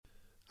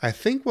I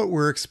think what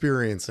we're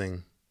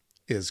experiencing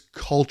is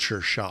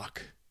culture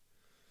shock.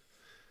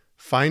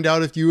 Find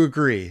out if you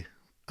agree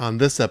on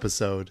this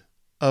episode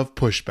of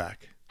Pushback.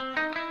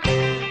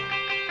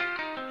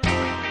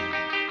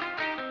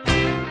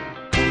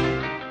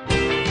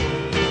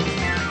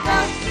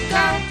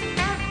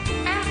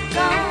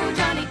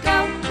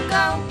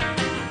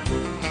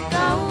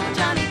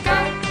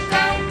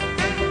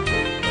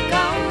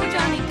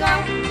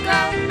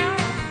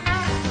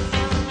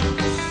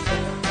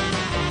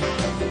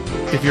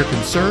 If you're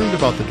concerned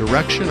about the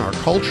direction our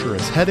culture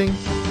is heading,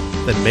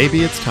 then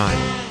maybe it's time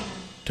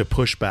to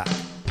push back.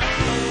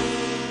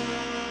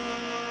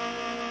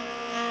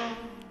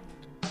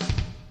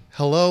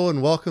 Hello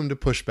and welcome to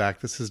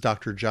Pushback. This is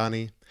Dr.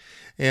 Johnny.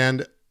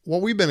 And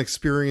what we've been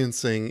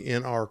experiencing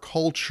in our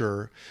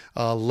culture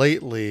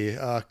lately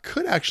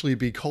could actually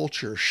be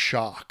culture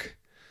shock.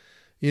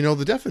 You know,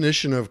 the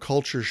definition of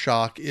culture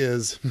shock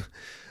is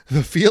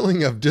the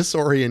feeling of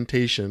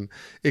disorientation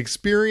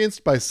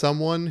experienced by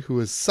someone who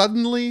is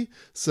suddenly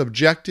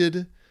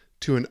subjected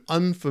to an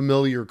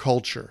unfamiliar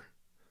culture,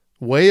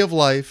 way of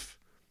life,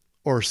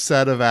 or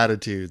set of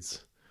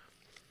attitudes.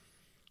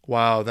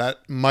 Wow, that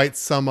might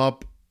sum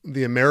up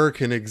the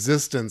American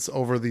existence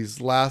over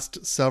these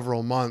last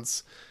several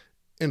months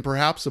in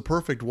perhaps a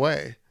perfect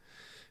way.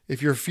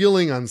 If you're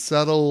feeling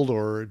unsettled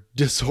or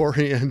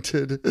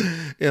disoriented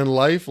in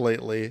life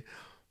lately,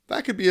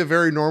 that could be a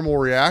very normal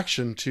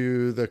reaction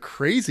to the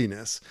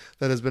craziness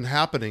that has been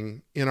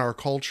happening in our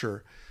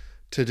culture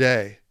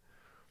today.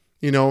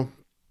 You know,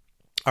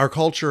 our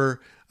cultural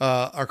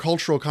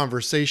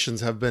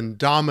conversations have been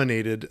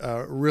dominated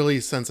really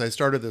since I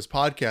started this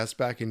podcast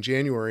back in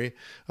January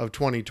of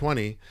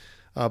 2020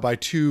 by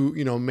two,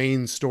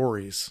 main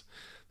stories.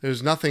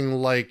 There's nothing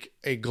like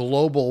a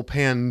global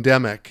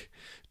pandemic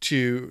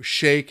to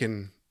shake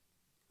and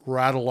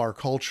rattle our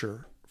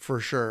culture, for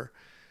sure.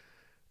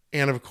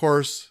 And of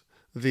course,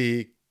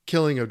 the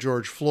killing of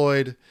George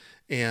Floyd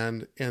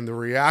and the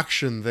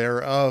reaction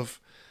thereof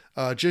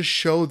just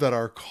show that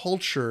our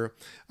culture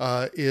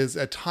is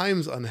at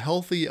times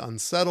unhealthy,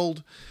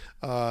 unsettled,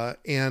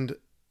 and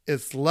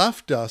it's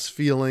left us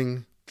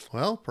feeling,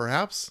 well,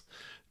 perhaps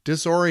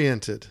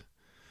disoriented,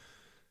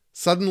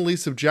 suddenly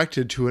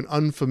subjected to an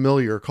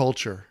unfamiliar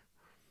culture.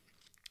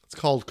 It's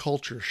called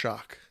culture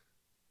shock.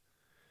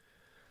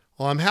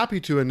 Well, I'm happy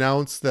to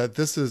announce that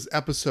this is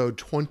episode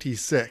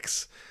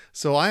 26.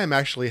 So I am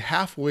actually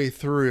halfway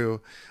through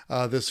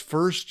this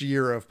first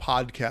year of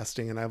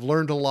podcasting, and I've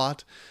learned a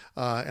lot.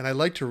 And I'd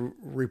like to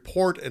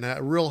report in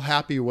a real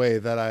happy way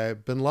that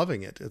I've been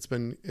loving it. It's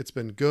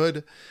been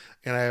good,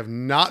 and I have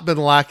not been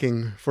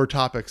lacking for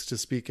topics to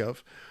speak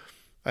of.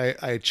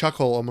 I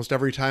chuckle almost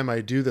every time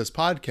I do this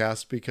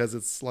podcast because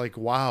it's like,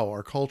 wow,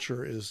 our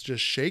culture is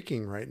just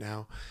shaking right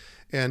now.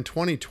 And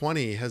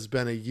 2020 has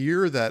been a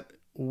year that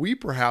we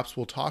perhaps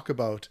will talk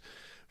about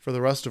for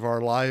the rest of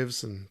our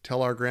lives and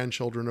tell our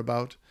grandchildren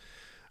about.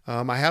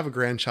 I have a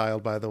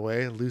grandchild, by the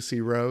way, Lucy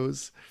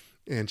Rose,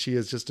 and she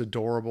is just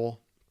adorable.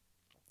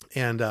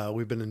 And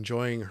we've been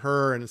enjoying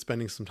her and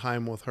spending some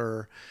time with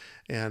her,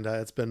 and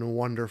it's been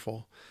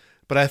wonderful.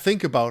 But I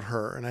think about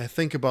her, and I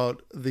think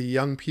about the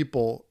young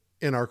people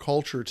in our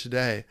culture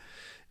today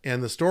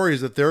and the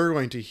stories that they're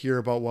going to hear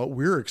about what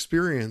we're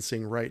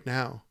experiencing right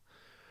now.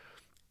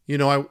 You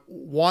know, I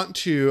want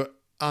to,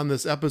 on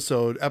this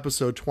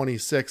episode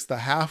 26, the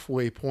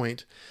halfway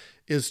point,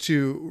 is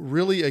to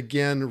really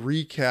again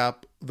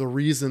recap the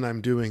reason I'm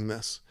doing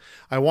this.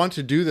 I want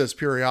to do this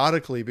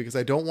periodically because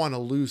I don't want to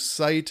lose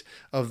sight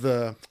of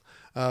the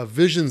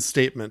vision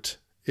statement,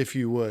 if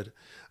you would,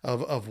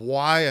 of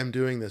why I'm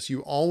doing this. You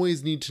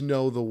always need to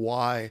know the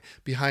why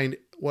behind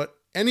what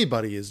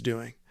anybody is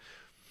doing.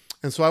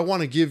 And so I want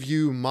to give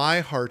you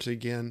my heart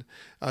again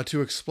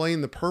to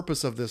explain the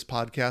purpose of this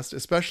podcast,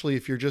 especially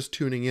if you're just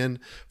tuning in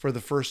for the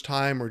first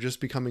time or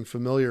just becoming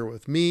familiar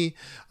with me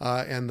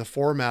and the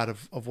format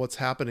of what's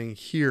happening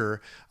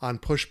here on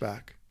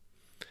Pushback.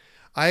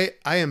 I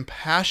am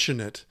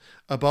passionate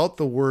about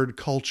the word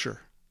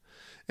culture.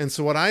 And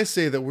so when I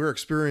say that we're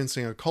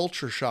experiencing a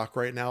culture shock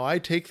right now, I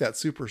take that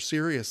super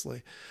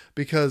seriously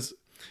because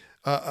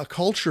a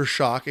culture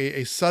shock,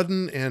 a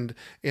sudden and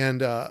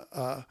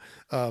a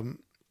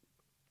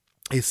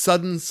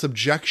sudden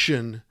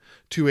subjection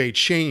to a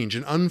change,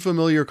 an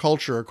unfamiliar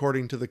culture,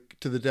 according to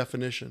the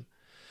definition,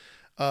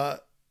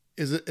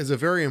 is a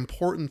very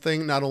important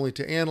thing, not only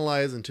to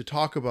analyze and to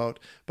talk about,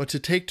 but to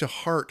take to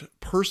heart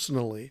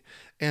personally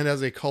and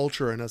as a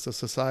culture and as a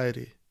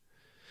society.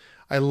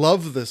 I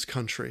love this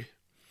country,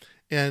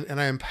 and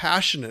I am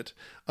passionate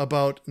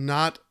about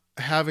not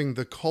having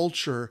the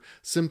culture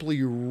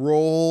simply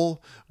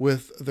roll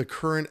with the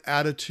current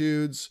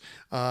attitudes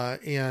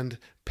and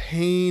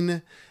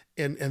pain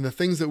and the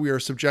things that we are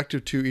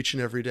subjected to each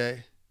and every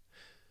day.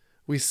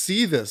 We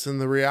see this in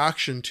the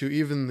reaction to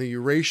even the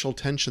racial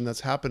tension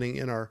that's happening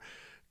in our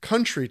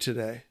country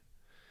today.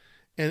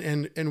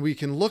 And we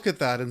can look at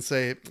that and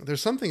say,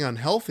 there's something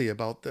unhealthy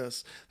about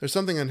this. There's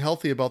something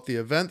unhealthy about the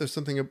event. There's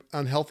something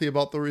unhealthy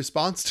about the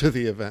response to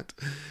the event.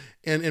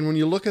 And when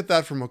you look at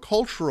that from a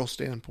cultural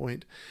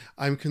standpoint,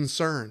 I'm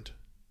concerned.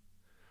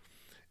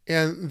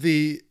 And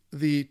the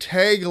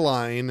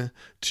tagline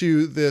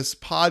to this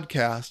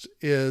podcast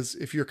is,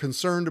 if you're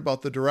concerned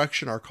about the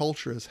direction our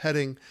culture is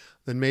heading,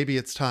 then maybe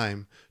it's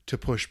time to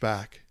push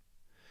back.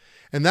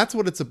 And that's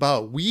what it's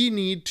about. We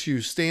need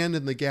to stand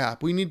in the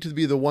gap. We need to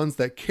be the ones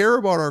that care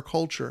about our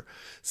culture,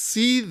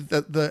 see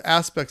the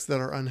aspects that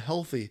are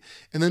unhealthy,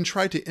 and then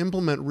try to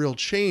implement real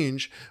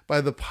change by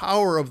the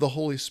power of the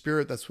Holy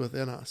Spirit that's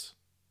within us.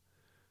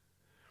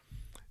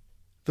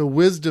 The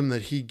wisdom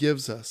that He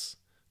gives us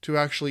to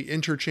actually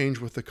interchange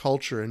with the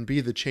culture and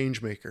be the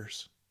change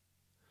makers.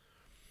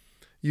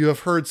 You have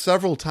heard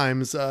several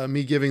times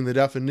me giving the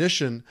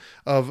definition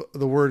of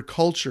the word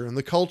culture. And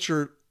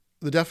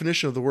the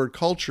definition of the word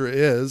culture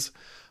is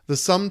the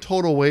sum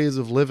total ways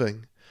of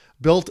living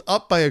built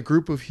up by a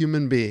group of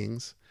human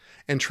beings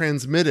and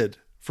transmitted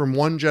from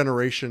one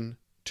generation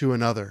to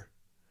another.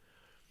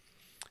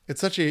 It's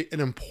such an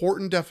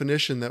important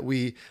definition that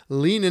we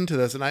lean into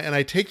this. And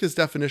I take this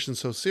definition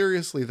so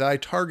seriously that I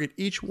target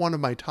each one of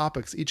my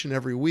topics each and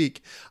every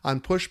week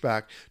on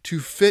Pushback to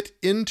fit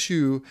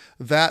into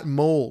that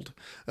mold.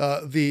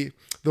 The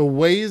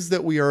ways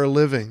that we are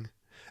living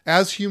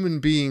as human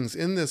beings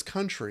in this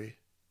country,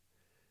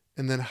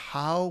 and then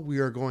how we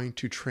are going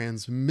to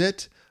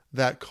transmit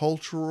that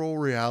cultural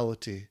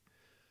reality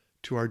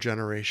to our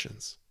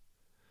generations.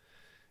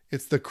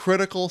 It's the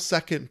critical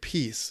second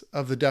piece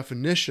of the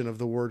definition of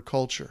the word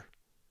culture.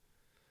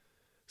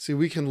 See,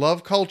 we can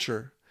love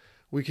culture.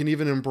 We can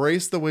even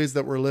embrace the ways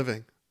that we're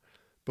living.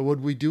 But would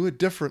we do it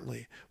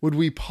differently? Would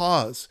we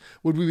pause?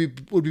 Would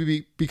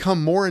we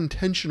become more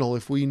intentional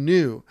if we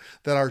knew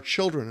that our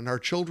children and our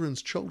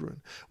children's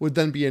children would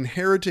then be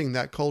inheriting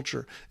that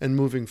culture and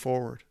moving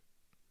forward?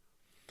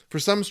 For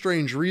some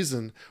strange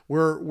reason,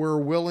 we're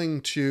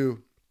willing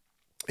to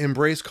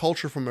embrace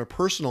culture from a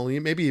personal,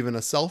 maybe even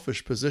a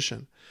selfish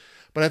position.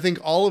 But I think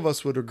all of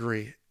us would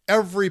agree,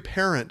 every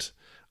parent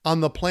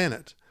on the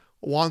planet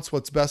wants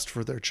what's best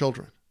for their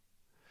children.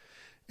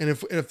 And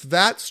if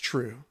that's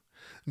true,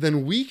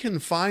 then we can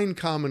find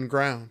common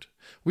ground.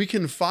 We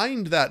can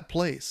find that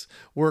place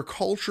where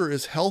culture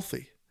is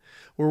healthy,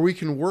 where we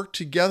can work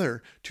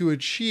together to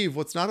achieve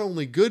what's not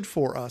only good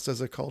for us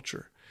as a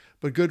culture,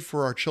 but good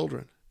for our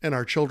children and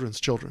our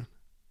children's children.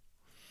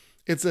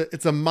 It's a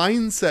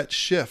mindset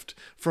shift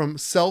from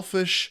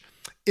selfish,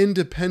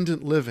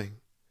 independent living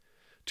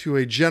to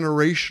a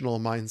generational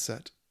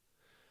mindset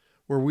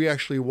where we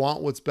actually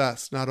want what's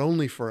best, not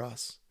only for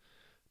us,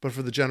 but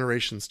for the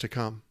generations to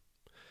come.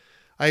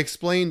 I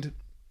explained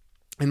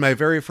in my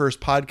very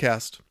first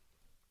podcast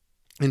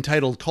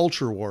entitled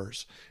Culture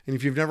Wars. And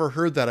if you've never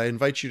heard that, I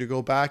invite you to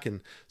go back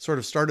and sort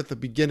of start at the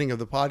beginning of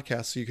the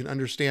podcast so you can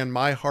understand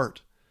my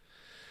heart.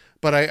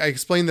 But I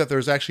explained that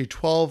there's actually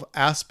 12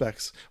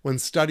 aspects when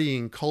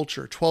studying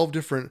culture, 12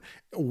 different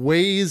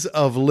ways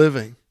of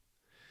living.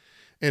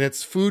 And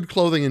it's food,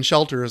 clothing, and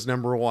shelter is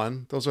number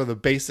one. Those are the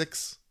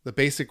basics, the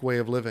basic way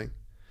of living.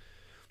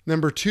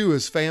 Number two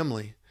is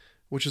family,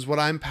 which is what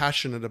I'm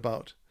passionate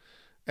about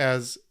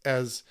as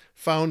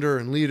founder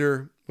and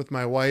leader with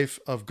my wife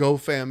of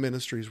GoFam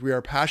Ministries. We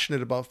are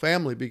passionate about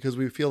family because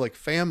we feel like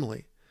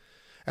family.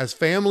 As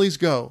families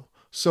go,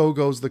 so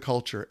goes the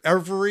culture.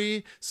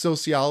 Every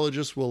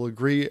sociologist will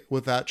agree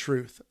with that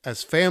truth.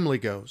 As family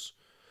goes,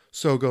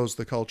 so goes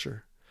the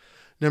culture.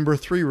 Number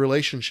three,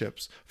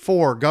 relationships.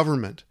 4,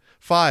 government.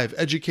 5,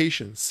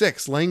 education.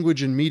 6,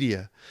 language and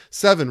media.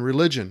 7,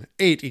 religion.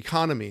 8,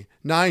 economy.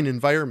 9,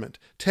 environment.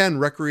 10,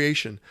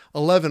 recreation.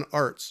 11,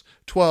 arts.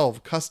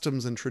 12,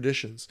 customs and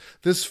traditions.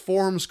 This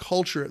forms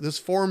culture. This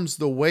forms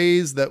the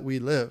ways that we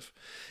live.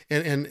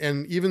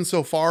 And even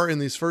so far in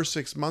these first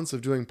 6 months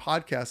of doing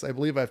podcasts, I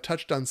believe I've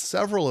touched on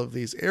several of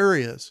these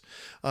areas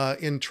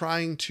in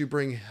trying to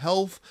bring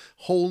health,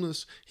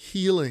 wholeness,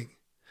 healing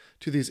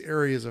to these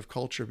areas of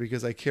culture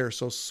because I care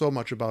so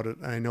much about it,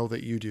 and I know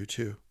that you do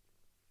too.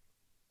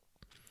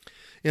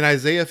 In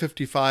Isaiah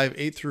 55,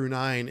 8 through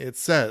 9, it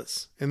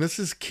says, and this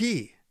is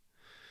key,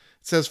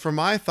 it says, "For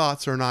my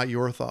thoughts are not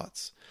your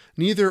thoughts,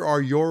 neither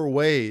are your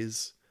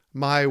ways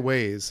my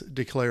ways,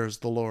 declares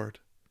the Lord.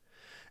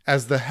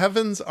 As the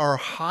heavens are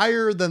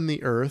higher than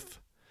the earth,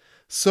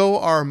 so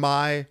are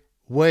my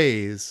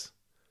ways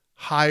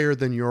higher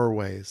than your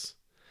ways,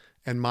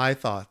 and my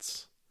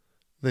thoughts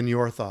than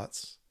your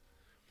thoughts."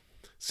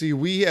 See,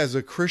 we as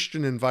a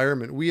Christian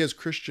environment, we as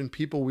Christian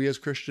people, we as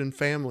Christian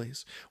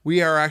families,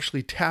 we are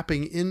actually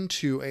tapping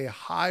into a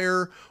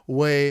higher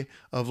way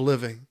of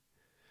living.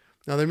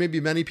 Now, there may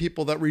be many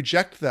people that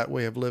reject that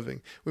way of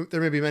living.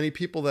 There may be many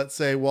people that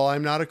say, well,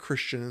 I'm not a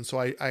Christian, and so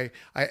I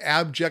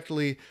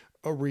abjectly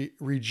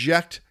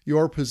reject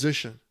your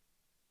position.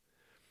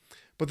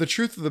 But the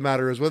truth of the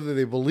matter is, whether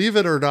they believe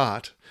it or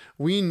not,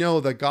 we know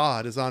that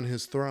God is on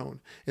his throne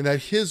and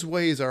that his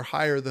ways are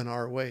higher than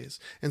our ways.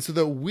 And so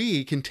that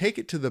we can take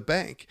it to the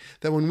bank,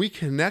 that when we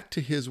connect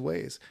to his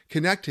ways,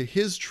 connect to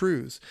his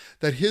truths,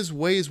 that his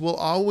ways will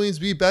always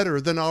be better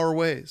than our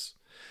ways.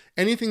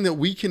 Anything that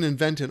we can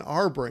invent in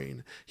our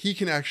brain, he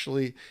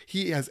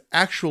has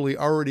actually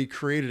already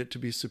created it to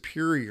be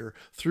superior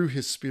through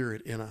his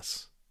Spirit in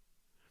us.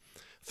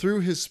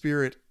 Through his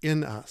Spirit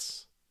in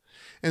us.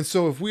 And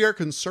so if we are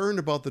concerned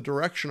about the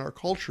direction our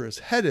culture is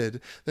headed,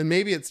 then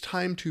maybe it's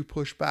time to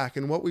push back.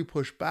 And what we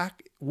push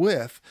back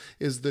with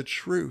is the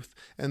truth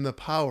and the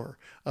power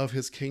of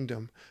his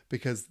kingdom,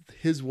 because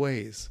his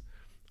ways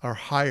are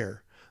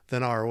higher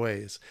than our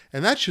ways.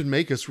 And that should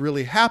make us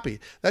really happy.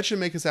 That should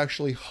make us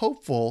actually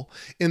hopeful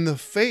in the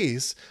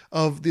face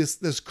of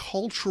this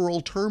cultural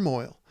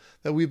turmoil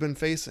that we've been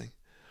facing.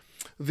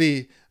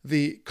 The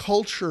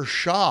culture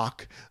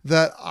shock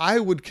that I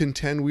would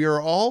contend we are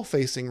all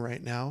facing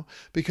right now,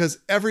 because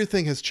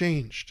everything has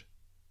changed.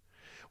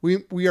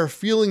 We are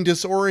feeling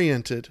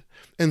disoriented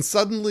and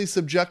suddenly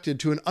subjected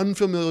to an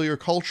unfamiliar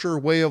culture,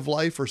 way of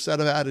life, or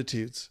set of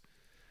attitudes.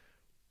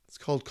 It's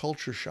called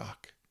culture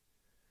shock.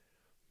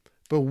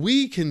 But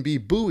we can be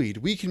buoyed,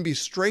 we can be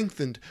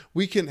strengthened,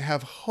 we can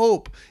have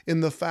hope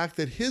in the fact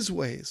that his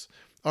ways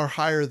are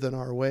higher than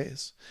our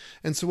ways.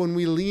 And so when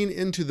we lean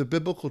into the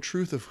biblical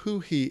truth of who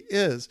he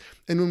is,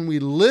 and when we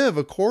live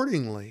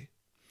accordingly,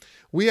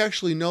 we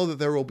actually know that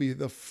there will be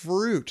the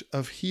fruit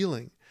of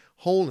healing,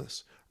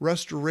 wholeness,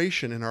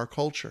 restoration in our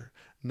culture,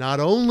 not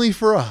only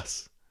for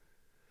us,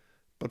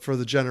 but for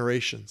the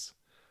generations.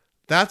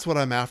 That's what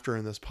I'm after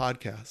in this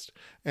podcast.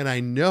 And I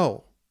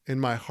know in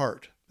my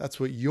heart that's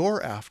what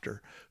you're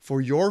after for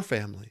your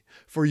family,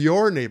 for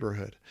your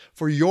neighborhood,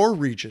 for your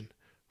region,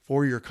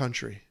 for your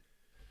country.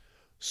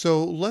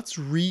 So let's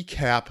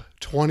recap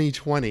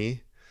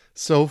 2020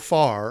 so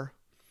far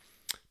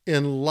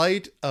in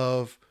light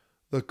of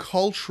the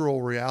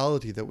cultural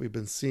reality that we've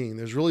been seeing.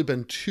 There's really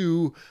been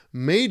two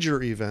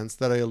major events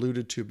that I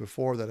alluded to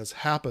before that has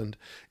happened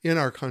in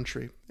our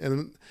country.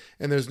 And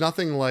there's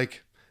nothing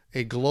like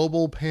a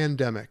global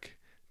pandemic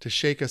to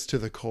shake us to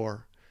the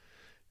core.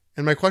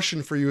 And my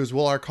question for you is,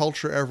 will our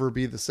culture ever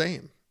be the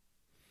same?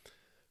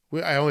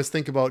 I always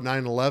think about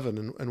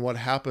 9/11 and what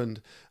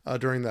happened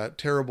during that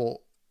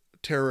terrible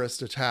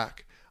terrorist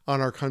attack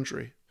on our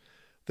country.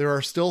 There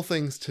are still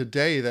things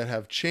today that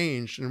have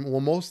changed and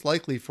will most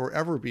likely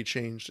forever be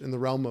changed in the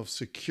realm of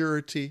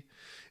security,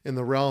 in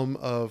the realm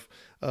of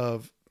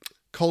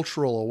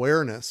cultural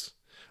awareness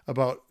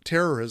about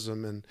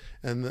terrorism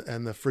and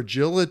the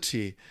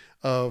fragility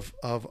of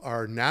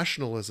our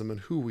nationalism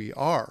and who we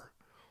are.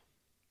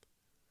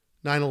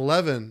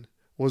 9/11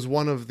 was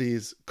one of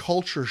these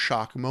culture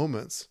shock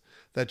moments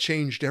that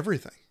changed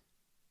everything.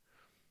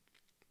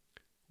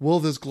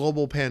 Will this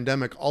global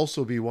pandemic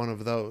also be one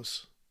of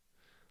those?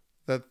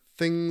 That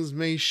things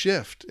may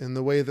shift in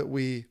the way that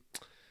we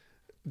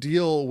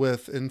deal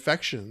with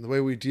infection, the way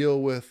we deal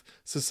with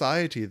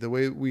society, the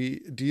way we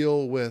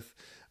deal with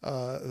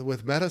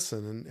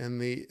medicine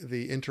and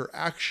the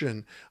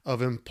interaction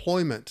of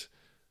employment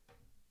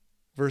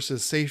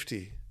versus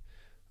safety,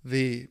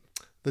 the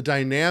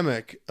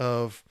dynamic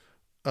of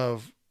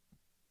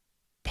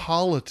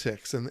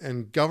politics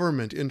and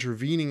government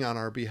intervening on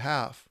our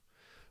behalf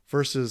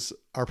versus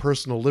our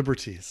personal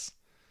liberties.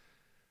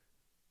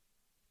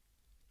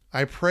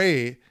 I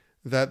pray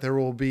that there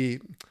will be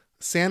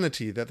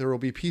sanity, that there will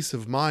be peace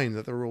of mind,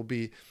 that there will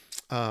be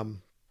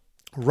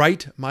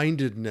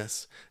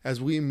right-mindedness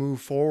as we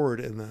move forward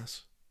in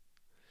this.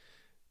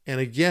 And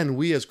again,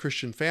 we as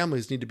Christian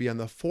families need to be on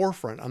the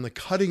forefront, on the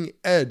cutting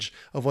edge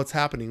of what's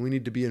happening. We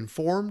need to be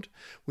informed.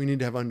 We need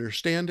to have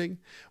understanding.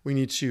 We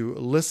need to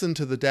listen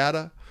to the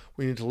data.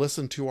 We need to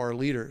listen to our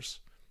leaders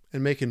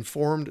and make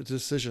informed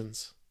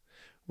decisions.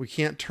 We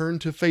can't turn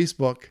to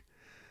Facebook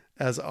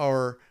as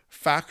our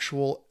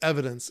factual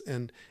evidence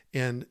and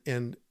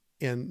the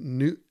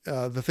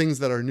things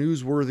that are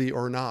newsworthy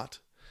or not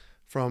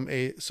from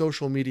a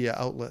social media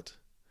outlet.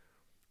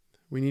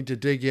 We need to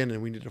dig in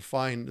and we need to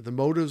find the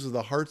motives of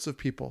the hearts of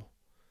people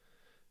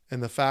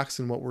and the facts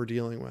in what we're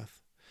dealing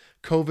with.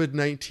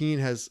 COVID-19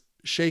 has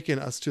shaken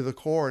us to the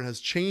core and has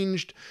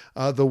changed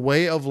the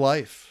way of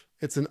life.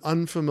 It's an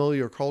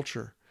unfamiliar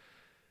culture.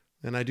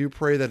 And I do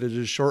pray that it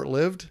is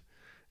short-lived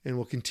and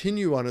will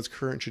continue on its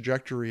current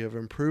trajectory of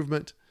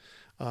improvement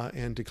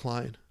and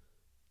decline.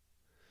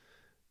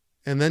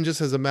 And then just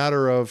as a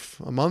matter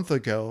of a month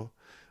ago,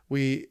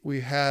 we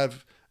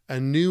have a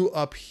new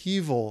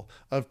upheaval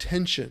of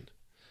tension.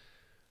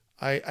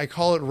 I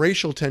call it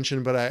racial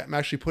tension, but I'm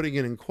actually putting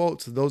it in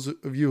quotes. Those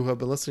of you who have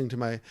been listening to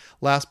my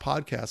last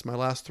podcast, my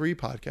last 3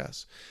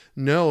 podcasts,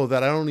 know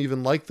that I don't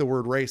even like the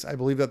word race. I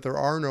believe that there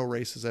are no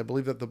races. I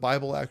believe that the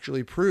Bible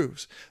actually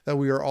proves that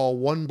we are all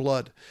one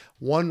blood,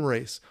 one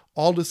race,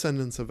 all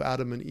descendants of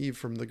Adam and Eve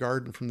from the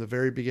garden from the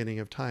very beginning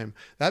of time.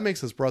 That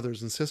makes us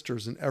brothers and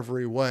sisters in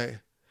every way,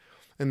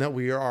 and that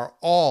we are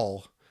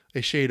all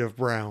a shade of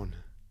brown.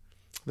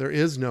 There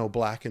is no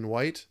black and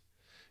white.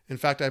 In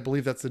fact, I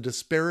believe that's a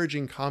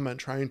disparaging comment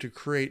trying to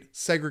create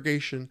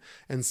segregation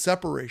and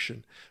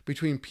separation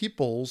between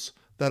peoples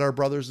that are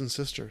brothers and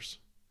sisters.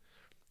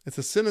 It's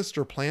a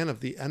sinister plan of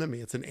the enemy.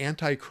 It's an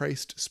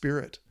antichrist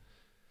spirit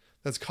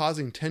that's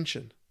causing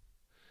tension.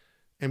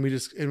 And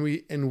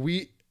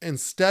we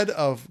instead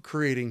of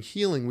creating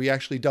healing, we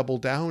actually double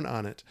down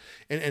on it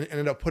and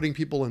ended up putting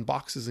people in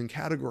boxes and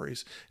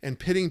categories and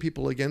pitting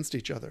people against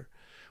each other,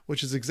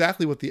 which is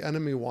exactly what the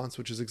enemy wants,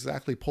 which is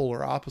exactly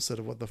polar opposite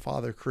of what the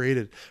Father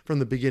created from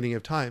the beginning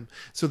of time.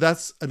 So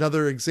that's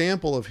another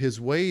example of his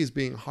ways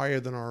being higher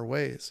than our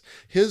ways.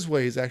 His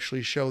ways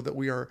actually show that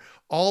we are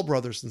all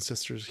brothers and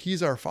sisters.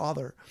 He's our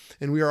Father,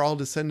 and we are all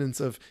descendants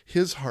of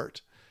his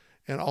heart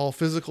and all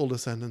physical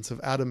descendants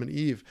of Adam and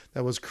Eve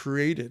that was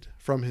created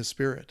from his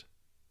Spirit.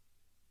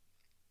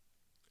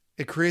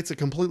 It creates a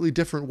completely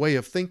different way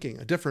of thinking,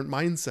 a different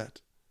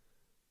mindset.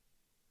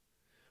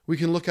 We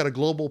can look at a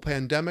global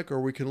pandemic, or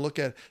we can look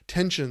at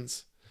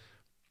tensions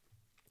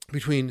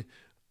between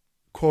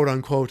quote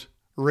unquote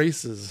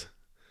races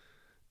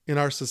in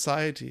our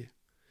society.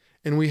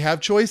 And we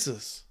have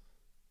choices.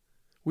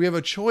 We have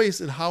a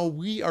choice in how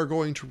we are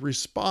going to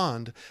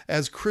respond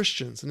as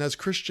Christians and as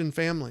Christian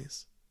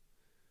families.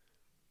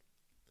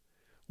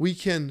 We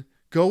can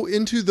go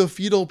into the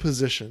fetal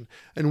position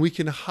and we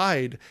can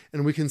hide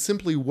and we can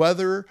simply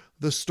weather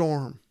the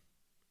storm.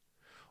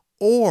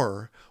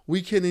 Or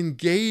we can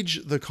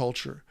engage the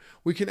culture.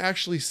 We can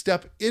actually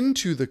step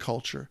into the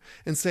culture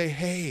and say,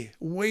 hey,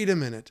 wait a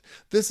minute.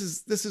 This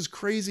is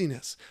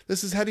craziness.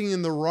 This is heading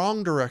in the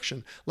wrong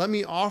direction. Let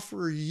me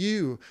offer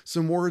you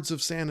some words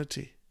of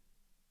sanity,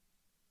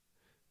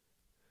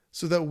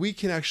 so that we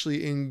can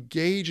actually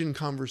engage in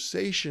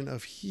conversation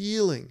of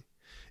healing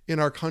in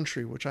our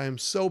country, which I am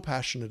so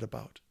passionate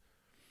about.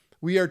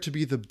 We are to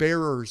be the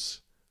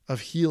bearers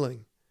of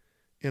healing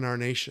in our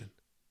nation.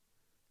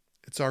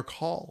 It's our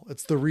call.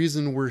 It's the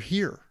reason we're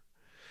here.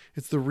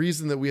 It's the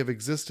reason that we have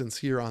existence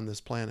here on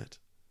this planet.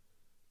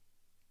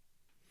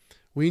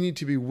 We need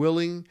to be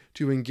willing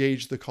to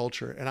engage the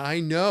culture. And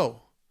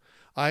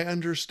I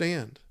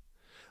understand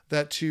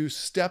that to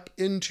step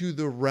into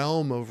the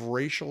realm of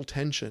racial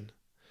tension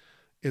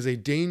is a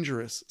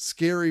dangerous,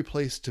 scary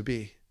place to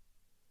be.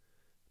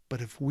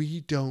 But if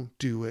we don't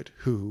do it,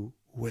 who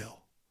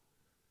will?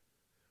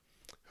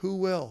 Who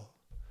will?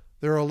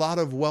 There are a lot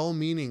of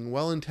well-meaning,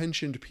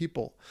 well-intentioned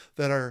people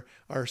that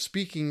are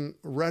speaking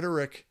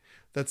rhetoric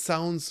that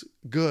sounds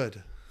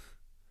good.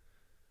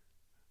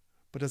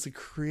 But does it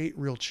create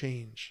real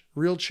change?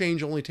 Real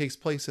change only takes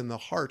place in the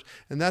heart.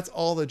 And that's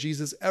all that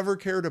Jesus ever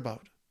cared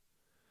about,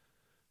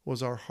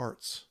 was our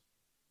hearts.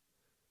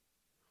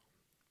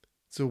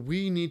 So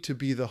we need to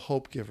be the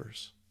hope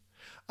givers.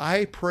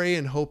 I pray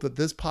and hope that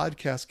this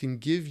podcast can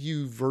give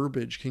you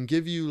verbiage, can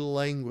give you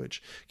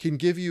language, can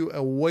give you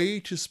a way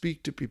to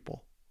speak to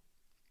people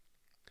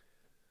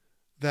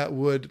that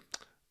would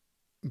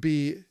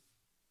be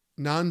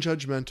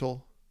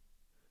non-judgmental,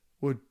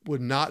 would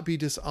not be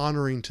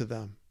dishonoring to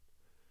them,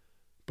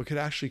 but could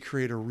actually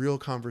create a real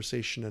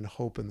conversation and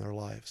hope in their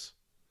lives.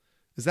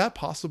 Is that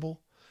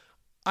possible?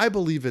 I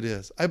believe it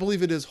is. I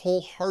believe it is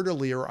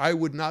wholeheartedly, or I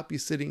would not be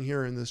sitting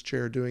here in this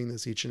chair doing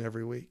this each and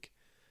every week.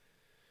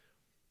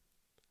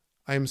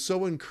 I am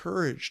so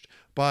encouraged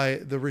by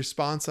the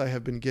response I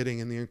have been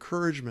getting and the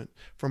encouragement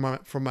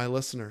from my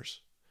listeners.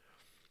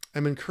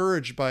 I'm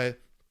encouraged by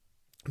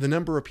the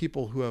number of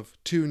people who have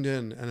tuned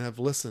in and have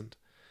listened.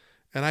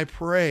 And I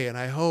pray and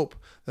I hope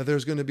that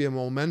there's going to be a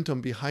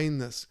momentum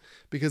behind this,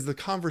 because the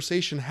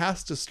conversation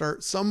has to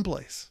start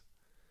someplace.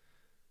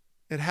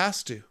 It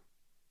has to.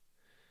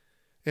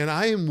 And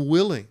I am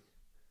willing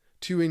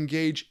to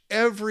engage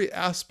every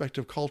aspect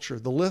of culture,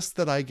 the list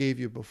that I gave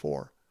you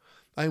before.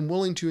 I'm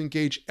willing to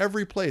engage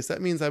every place.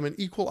 That means I'm an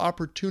equal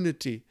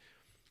opportunity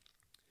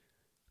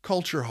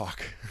culture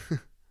hawk.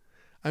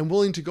 I'm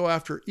willing to go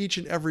after each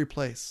and every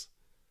place.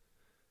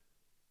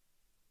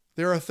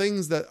 There are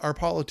things that our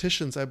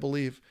politicians, I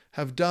believe,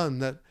 have done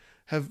that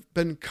have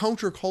been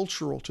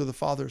countercultural to the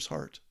Father's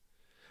heart.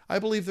 I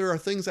believe there are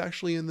things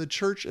actually in the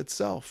church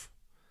itself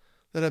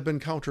that have been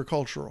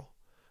countercultural.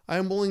 I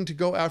am willing to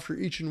go after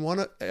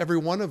every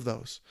one of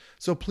those.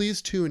 So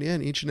please tune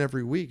in each and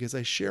every week as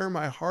I share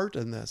my heart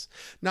in this,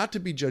 not to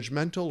be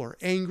judgmental or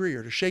angry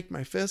or to shake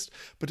my fist,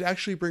 but to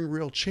actually bring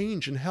real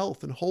change and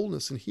health and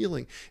wholeness and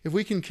healing. If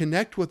we can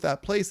connect with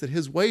that place that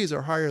his ways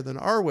are higher than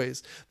our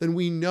ways, then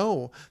we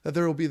know that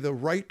there will be the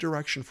right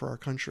direction for our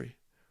country.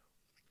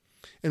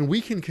 And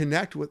we can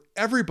connect with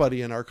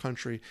everybody in our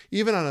country,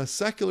 even on a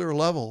secular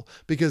level,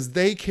 because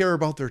they care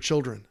about their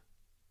children.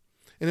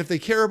 And if they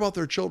care about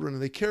their children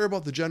and they care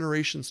about the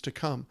generations to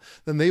come,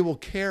 then they will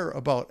care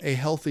about a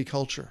healthy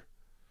culture.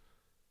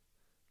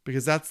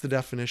 Because that's the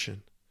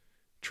definition,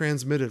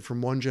 transmitted from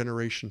one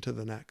generation to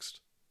the next.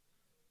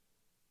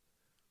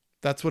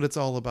 That's what it's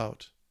all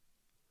about.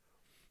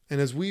 And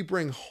as we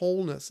bring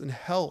wholeness and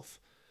health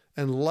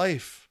and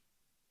life,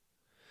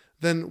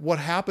 then what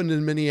happened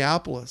in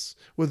Minneapolis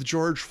with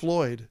George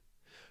Floyd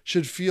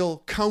should feel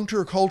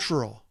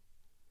countercultural.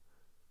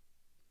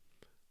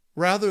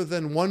 Rather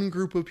than one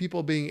group of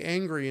people being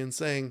angry and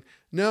saying,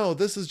 no,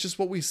 this is just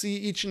what we see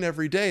each and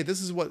every day.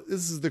 This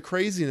is the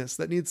craziness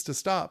that needs to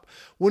stop.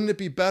 Wouldn't it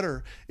be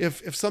better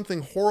if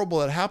something horrible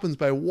that happens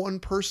by one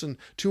person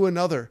to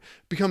another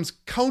becomes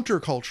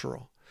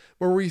countercultural,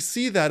 where we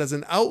see that as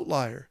an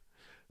outlier,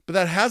 But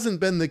that hasn't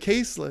been the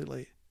case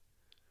lately.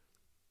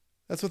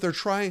 That's what they're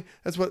trying.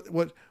 That's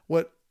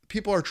what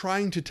people are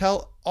trying to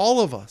tell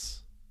all of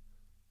us,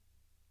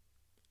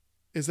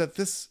 is that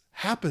this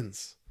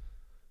happens.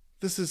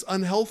 This is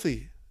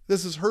unhealthy.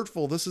 This is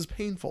hurtful. This is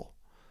painful.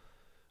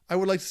 I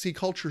would like to see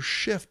culture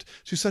shift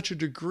to such a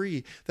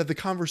degree that the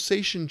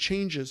conversation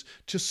changes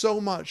to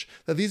so much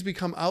that these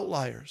become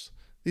outliers.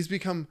 These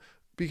become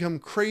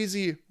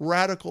crazy,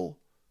 radical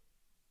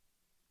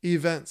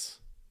events,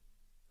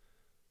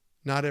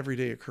 not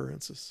everyday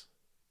occurrences.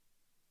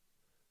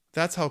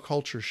 That's how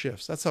culture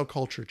shifts. That's how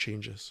culture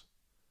changes.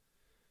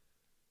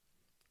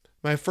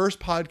 My first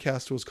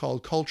podcast was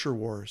called Culture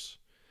Wars.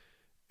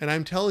 And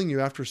I'm telling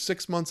you, after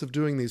 6 months of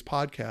doing these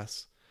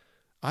podcasts,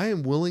 I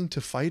am willing to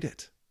fight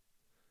it.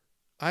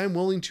 I am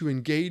willing to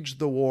engage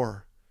the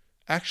war.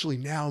 Actually,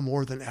 now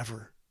more than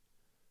ever.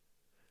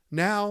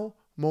 Now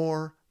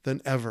more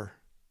than ever.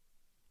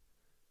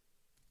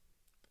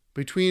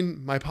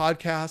 Between my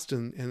podcast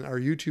and our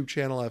YouTube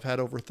channel, I've had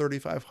over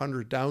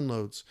 3,500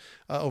 downloads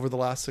over the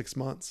last 6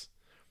 months.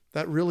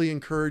 That really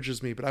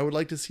encourages me, but I would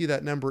like to see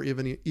that number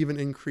even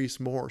increase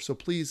more. So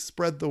please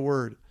spread the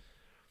word.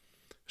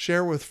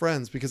 Share with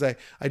friends, because I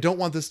don't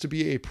want this to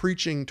be a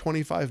preaching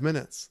 25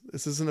 minutes.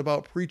 This isn't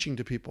about preaching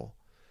to people.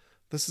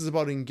 This is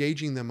about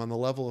engaging them on the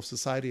level of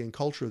society and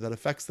culture that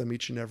affects them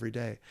each and every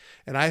day.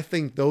 And I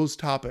think those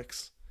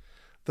topics,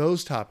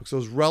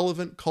 those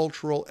relevant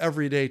cultural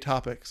everyday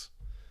topics,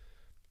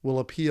 will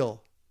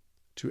appeal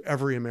to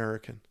every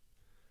American.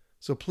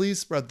 So please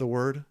spread the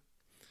word.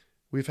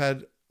 We've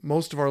had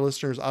most of our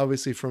listeners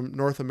obviously from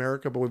North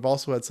America, but we've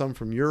also had some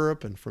from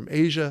Europe and from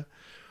Asia.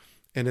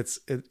 And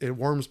it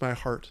warms my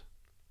heart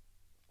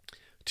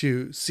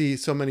to see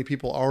so many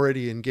people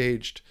already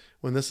engaged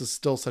when this is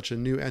still such a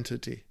new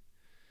entity.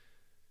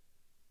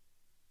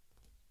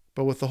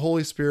 But with the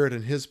Holy Spirit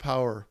and His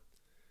power,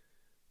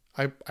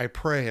 I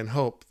pray and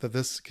hope that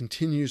this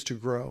continues to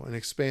grow and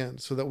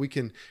expand so that we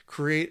can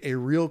create a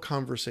real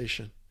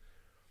conversation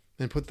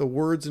and put the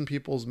words in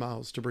people's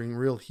mouths to bring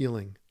real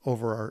healing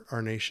over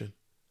our nation.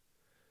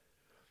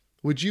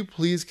 Would you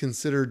please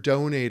consider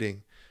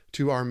donating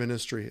to our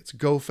ministry? It's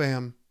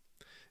GoFam,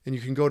 and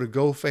you can go to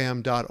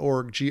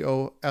gofam.org,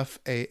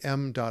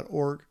 GOFAM.org,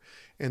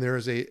 and there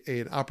is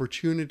an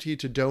opportunity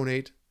to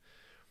donate.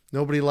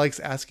 Nobody likes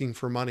asking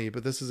for money,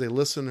 but this is a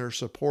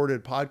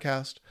listener-supported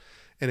podcast,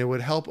 and it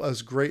would help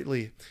us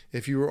greatly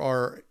if you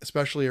are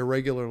especially a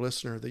regular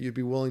listener, that you'd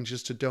be willing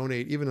just to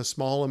donate even a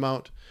small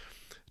amount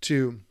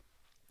to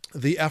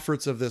the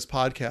efforts of this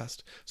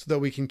podcast so that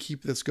we can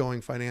keep this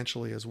going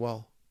financially as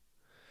well.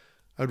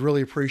 I'd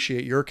really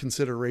appreciate your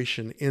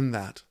consideration in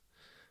that.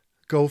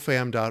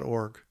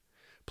 GoFam.org.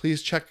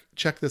 Please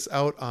check this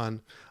out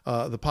on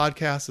the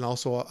podcast and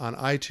also on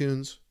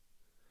iTunes.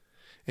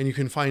 And you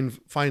can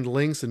find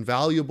links and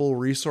valuable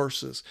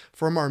resources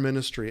from our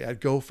ministry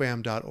at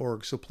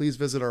gofam.org. So please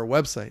visit our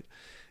website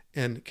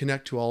and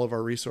connect to all of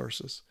our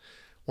resources.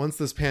 Once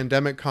this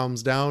pandemic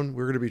calms down,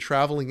 we're going to be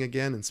traveling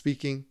again and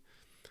speaking.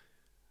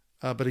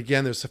 But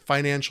again, there's a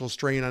financial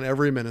strain on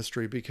every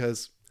ministry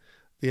because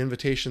the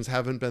invitations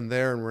haven't been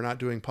there and we're not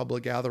doing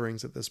public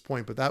gatherings at this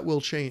point, but that will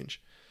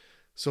change.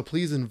 So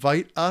please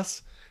invite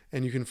us,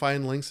 and you can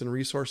find links and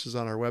resources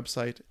on our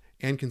website,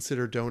 and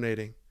consider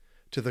donating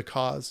to the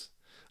cause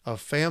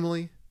of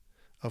family,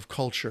 of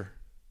culture,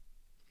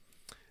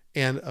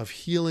 and of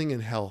healing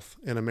and health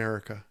in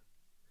America.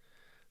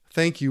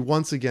 Thank you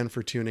once again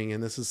for tuning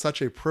in. This is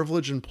such a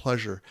privilege and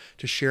pleasure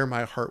to share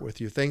my heart with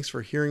you. Thanks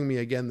for hearing me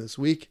again this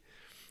week,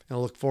 and I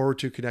look forward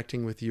to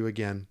connecting with you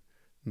again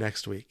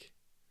next week.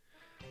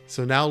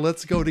 So now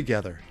let's go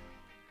together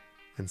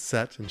and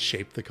set and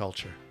shape the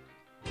culture.